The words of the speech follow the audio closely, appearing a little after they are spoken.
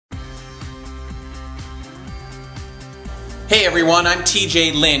Hey everyone, I'm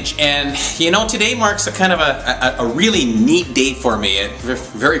TJ Lynch, and you know, today marks a kind of a really neat day for me, a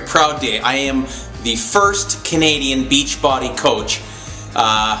very proud day. I am the first Canadian Beachbody coach.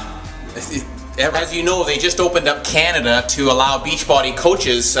 As you know, they just opened up Canada to allow Beachbody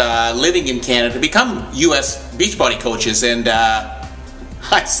coaches living in Canada to become US Beachbody coaches, and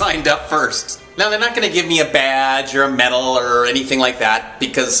I signed up first. Now, they're not going to give me a badge or a medal or anything like that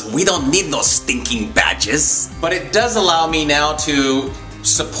because we don't need no stinking badges. But it does allow me now to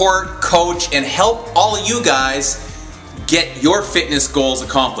support, coach, and help all of you guys get your fitness goals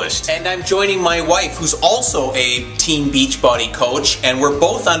accomplished. And I'm joining my wife, who's also a Team Beachbody coach, and we're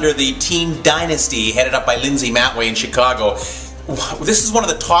both under the Team Dynasty headed up by Lindsay Matway in Chicago. This is one of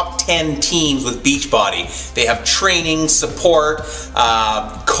the top 10 teams with Beachbody. They have training, support,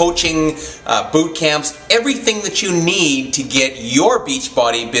 coaching, boot camps, everything that you need to get your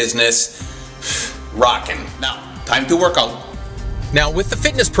Beachbody business rocking. Now, time to work out. Now, with the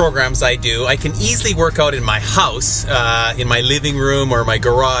fitness programs I do, I can easily work out in my house, in my living room or my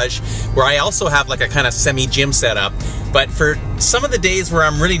garage, where I also have like a kind of semi-gym setup. But for some of the days where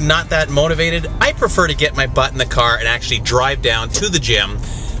I'm really not that motivated, I prefer to get my butt in the car and actually drive down to the gym,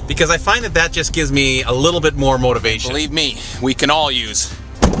 because I find that that just gives me a little bit more motivation. Believe me, we can all use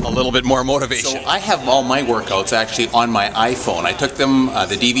a little bit more motivation. So I have all my workouts actually on my iPhone. I took them,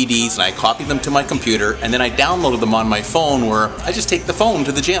 the DVDs, and I copied them to my computer, and then I downloaded them on my phone, where I just take the phone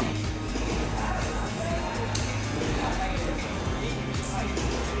to the gym.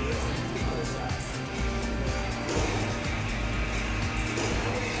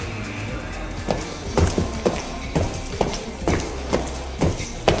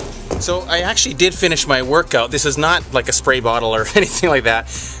 So I actually did finish my workout. This is not like a spray bottle or anything like that,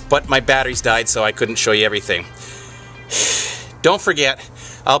 but my batteries died, so I couldn't show you everything. Don't forget,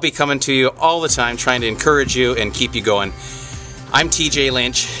 I'll be coming to you all the time trying to encourage you and keep you going. I'm TJ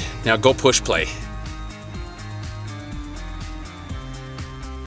Lynch. Now go push play.